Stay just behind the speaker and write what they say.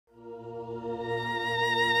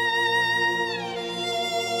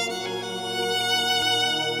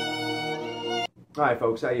All right,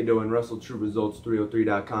 folks, how you doing?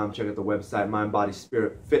 RussellTrueResults303.com. Check out the website, Mind, Body,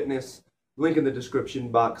 Spirit, Fitness. Link in the description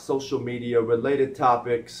box. Social media, related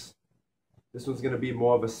topics. This one's going to be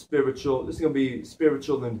more of a spiritual. This is going to be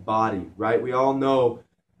spiritual than body, right? We all know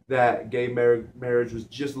that gay marriage was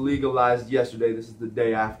just legalized yesterday. This is the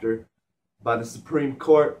day after by the Supreme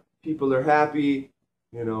Court. People are happy,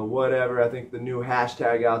 you know, whatever. I think the new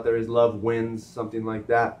hashtag out there is love wins, something like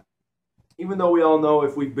that. Even though we all know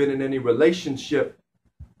if we've been in any relationship,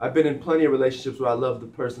 I've been in plenty of relationships where I love the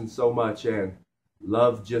person so much and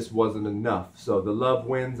love just wasn't enough. So the love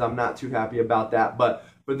wins. I'm not too happy about that. But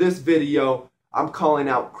for this video, I'm calling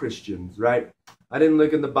out Christians, right? I didn't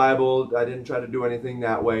look in the Bible. I didn't try to do anything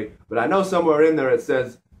that way. But I know somewhere in there it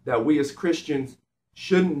says that we as Christians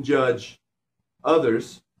shouldn't judge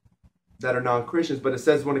others that are non-Christians. But it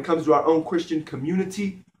says when it comes to our own Christian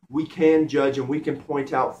community, we can judge and we can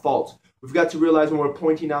point out faults. We've got to realize when we're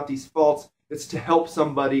pointing out these faults, it's to help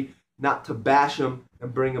somebody, not to bash them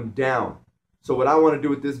and bring them down. So what I want to do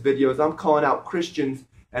with this video is I'm calling out Christians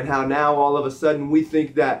and how now all of a sudden we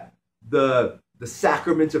think that the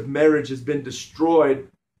sacrament of marriage has been destroyed.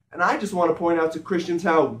 And I just want to point out to Christians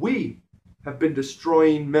how we have been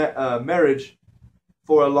destroying marriage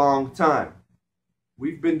for a long time.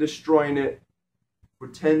 We've been destroying it for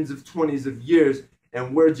tens of 20s of years,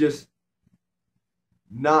 and we're just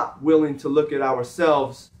not willing to look at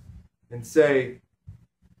ourselves and say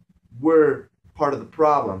we're part of the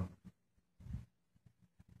problem.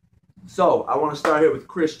 So I want to start here with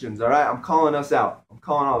Christians, all right? I'm calling us out. I'm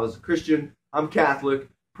calling all of us. Christian, I'm Catholic,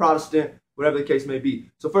 Protestant, whatever the case may be.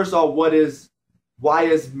 So first of all, why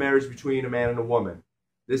is marriage between a man and a woman?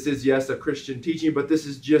 This is, yes, a Christian teaching, but this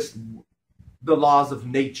is just the laws of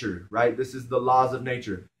nature, right? This is the laws of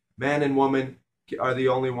nature. Man and woman are the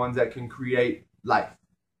only ones that can create life.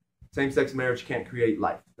 Same-sex marriage can't create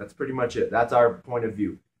life. That's pretty much it. That's our point of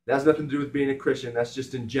view. That has nothing to do with being a Christian. That's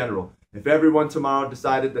just in general. If everyone tomorrow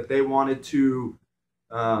decided that they wanted to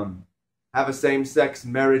have a same-sex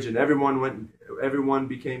marriage and everyone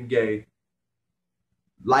became gay,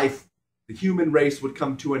 life, the human race would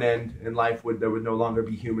come to an end, and there would no longer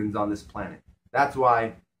be humans on this planet. That's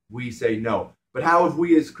why we say no. But how have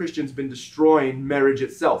we as Christians been destroying marriage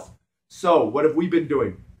itself? So what have we been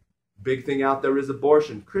doing? Big thing out there is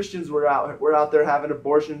abortion. Christians we're out there having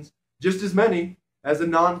abortions, just as many as a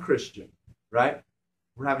non-Christian, right?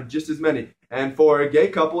 We're having just as many. And for a gay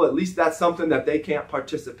couple, at least that's something that they can't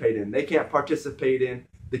participate in. They can't participate in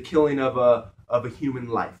the killing of a human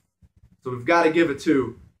life. So we've got to give it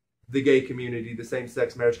to the gay community, the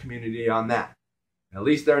same-sex marriage community on that. At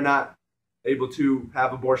least they're not able to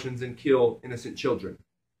have abortions and kill innocent children.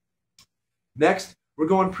 Next, we're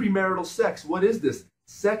going premarital sex. What is this?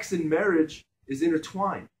 Sex and marriage is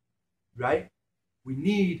intertwined, right? We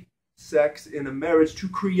need sex in a marriage to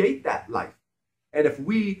create that life. And if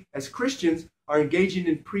we, as Christians, are engaging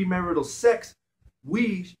in premarital sex,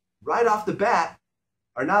 we, right off the bat,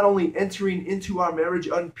 are not only entering into our marriage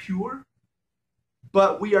unpure,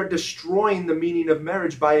 but we are destroying the meaning of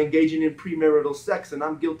marriage by engaging in premarital sex. And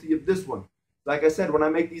I'm guilty of this one. Like I said, when I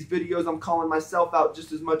make these videos, I'm calling myself out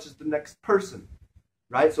just as much as the next person,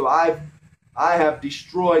 right? So I have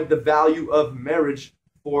destroyed the value of marriage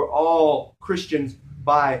for all Christians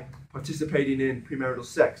by participating in premarital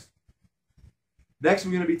sex. Next,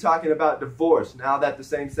 we're going to be talking about divorce. Now that the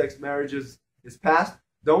same-sex marriage is passed,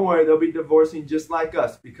 don't worry, they'll be divorcing just like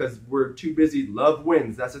us because we're too busy. Love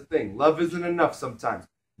wins. That's the thing. Love isn't enough sometimes.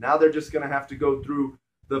 Now they're just going to have to go through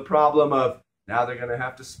the problem of now they're going to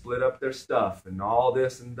have to split up their stuff and all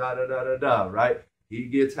this and da-da-da-da-da, right? He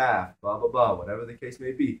gets half, blah, blah, blah, whatever the case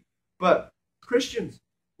may be. But Christians,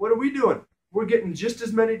 what are we doing? We're getting just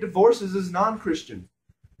as many divorces as non-Christians.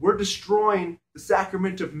 We're destroying the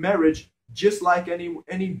sacrament of marriage just like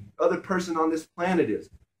any other person on this planet is.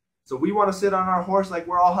 So we want to sit on our horse like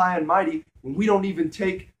we're all high and mighty when we don't even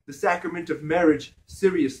take the sacrament of marriage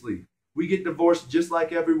seriously. We get divorced just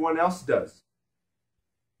like everyone else does,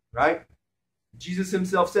 right? Jesus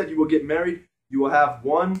himself said you will get married, you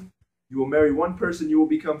will marry one person, you will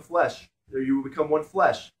become flesh, or you will become one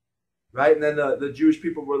flesh. Right? And then the Jewish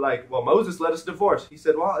people were like, well, Moses let us divorce. He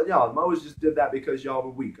said, well, yeah, Moses just did that because y'all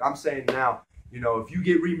were weak. I'm saying now, you know, if you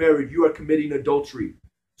get remarried, you are committing adultery.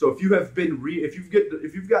 So if you have been if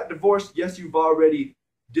you've got divorced, yes, you've already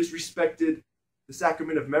disrespected the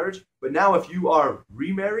sacrament of marriage. But now if you are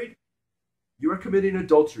remarried, you are committing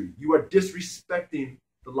adultery. You are disrespecting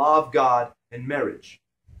the law of God and marriage.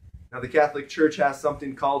 Now the Catholic Church has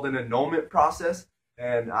something called an annulment process,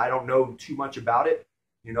 and I don't know too much about it.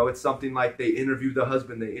 You know, it's something like they interview the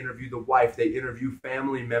husband, they interview the wife, they interview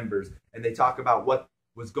family members, and they talk about what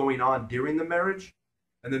was going on during the marriage,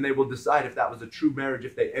 and then they will decide if that was a true marriage,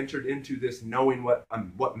 if they entered into this knowing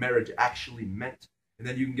what marriage actually meant, and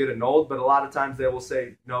then you can get annulled. But a lot of times they will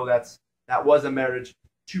say, no, that was a marriage,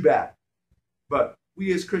 too bad. But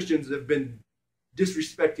we as Christians have been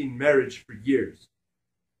disrespecting marriage for years.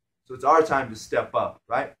 So it's our time to step up,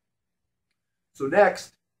 right? So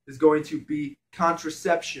next is going to be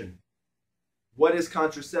contraception. What is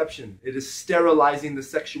contraception? It is sterilizing the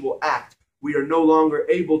sexual act. We are no longer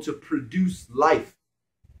able to produce life,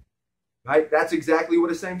 right? That's exactly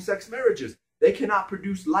what a same-sex marriage is. They cannot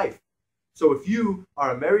produce life. So if you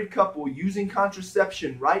are a married couple using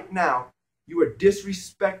contraception right now, you are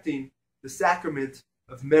disrespecting the sacrament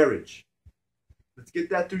of marriage. Let's get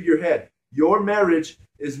that through your head. Your marriage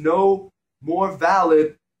is no more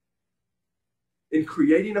valid in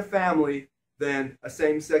creating a family than a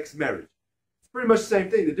same-sex marriage. It's pretty much the same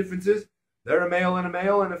thing. The difference is they're a male and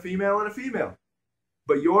a female and a female.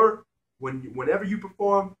 But whenever you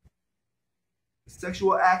perform a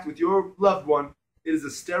sexual act with your loved one, it is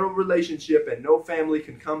a sterile relationship and no family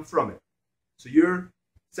can come from it. So your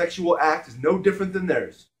sexual act is no different than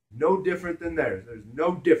theirs. No different than theirs. There's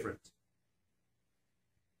no difference.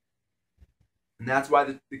 And that's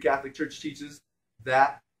why the Catholic Church teaches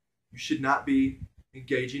that you should not be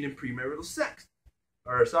engaging in premarital sex.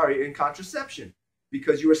 In contraception.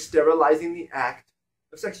 Because you are sterilizing the act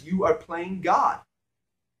of sex. You are playing God.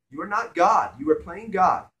 You are not God. You are playing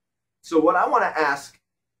God. So what I want to ask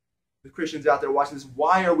the Christians out there watching this,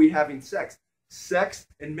 why are we having sex? Sex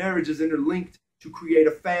and marriage is interlinked to create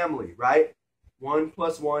a family, right? 1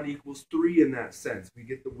 + 1 = 3 in that sense. We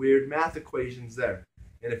get the weird math equations there.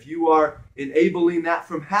 And if you are enabling that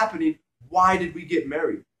from happening, why did we get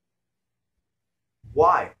married?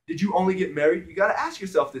 Why? Did you only get married? You got to ask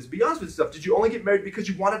yourself this. Be honest with yourself. Did you only get married because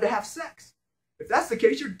you wanted to have sex? If that's the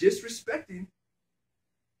case, you're disrespecting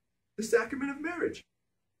the sacrament of marriage.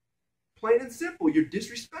 Plain and simple, you're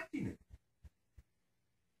disrespecting it.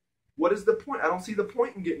 What is the point? I don't see the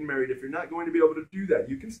point in getting married if you're not going to be able to do that.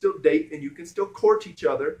 You can still date and you can still court each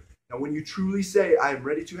other. And when you truly say, I am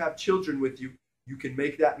ready to have children with you, you can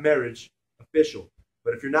make that marriage official.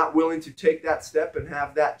 But if you're not willing to take that step and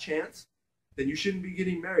have that chance, then you shouldn't be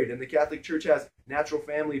getting married. And the Catholic Church has natural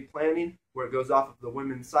family planning where it goes off of the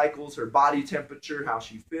woman's cycles, her body temperature, how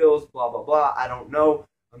she feels, blah, blah, blah. I don't know.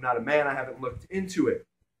 I'm not a man. I haven't looked into it.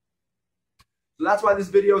 So that's why this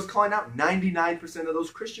video is calling out 99% of those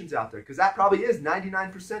Christians out there, because that probably is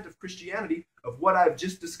 99% of Christianity of what I've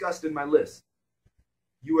just discussed in my list.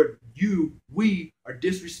 We are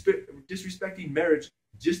disrespecting marriage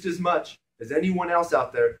just as much as anyone else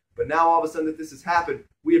out there. But now all of a sudden that this has happened,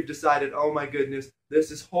 we have decided, oh my goodness, this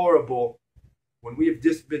is horrible, when we have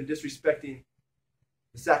been disrespecting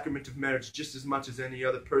the sacrament of marriage just as much as any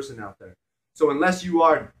other person out there. So unless you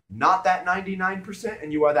are not that 99%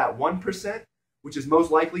 and you are that 1%, which is most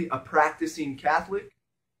likely a practicing Catholic,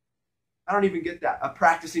 I don't even get that. A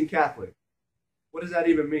practicing Catholic. What does that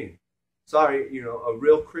even mean? Sorry, a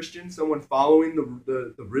real Christian, someone following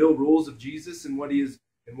the real rules of Jesus and what he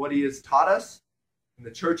has taught us, and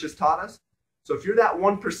the church has taught us. So if you're that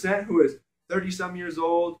 1% who is 30-some years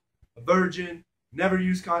old, a virgin, never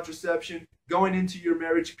used contraception, going into your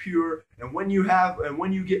marriage pure, and when you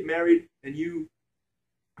get married and you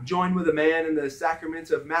join with a man in the sacraments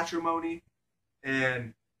of matrimony,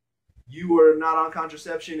 and you are not on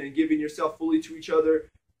contraception and giving yourself fully to each other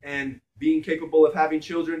and being capable of having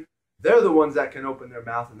children, they're the ones that can open their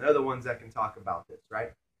mouth and they're the ones that can talk about this,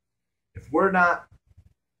 right? If we're not,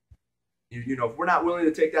 if we're not willing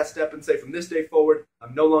to take that step and say, from this day forward,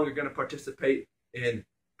 I'm no longer going to participate in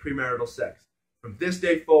premarital sex. From this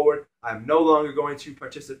day forward, I'm no longer going to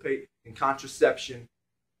participate in contraception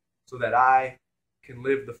so that I can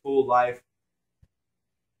live the full life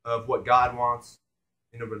of what God wants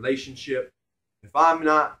in a relationship. If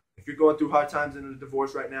you're going through hard times in a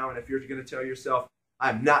divorce right now, and if you're going to tell yourself,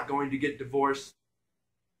 I'm not going to get divorced,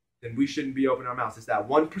 then we shouldn't be opening our mouths. It's that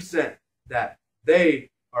 1% that they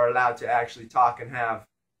are allowed to actually talk and have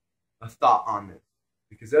a thought on this,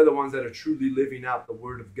 because they're the ones that are truly living out the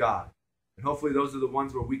Word of God. And hopefully those are the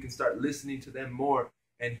ones where we can start listening to them more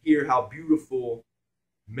and hear how beautiful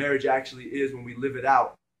marriage actually is when we live it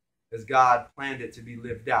out as God planned it to be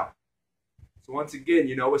lived out. So once again,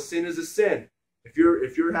 a sin is a sin. If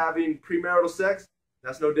you're having premarital sex,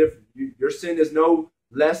 that's no different. Your sin is no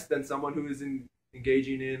less than someone who is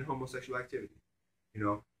engaging in homosexual activity.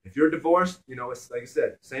 If you're divorced, it's like I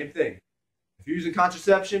said, same thing. If you're using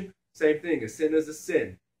contraception, same thing. A sin is a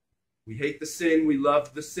sin. We hate the sin, we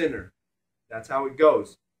love the sinner. That's how it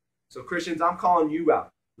goes. So Christians, I'm calling you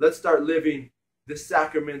out. Let's start living this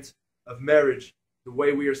sacrament of marriage the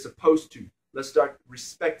way we are supposed to. Let's start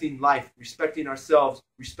respecting life, respecting ourselves,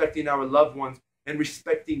 respecting our loved ones, and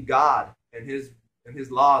respecting God and His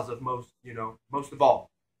laws of most of all.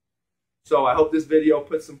 So I hope this video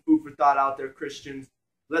puts some food for thought out there, Christians.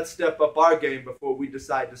 Let's step up our game before we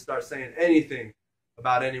decide to start saying anything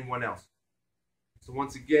about anyone else. So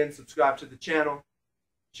once again, subscribe to the channel,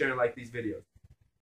 share and like these videos.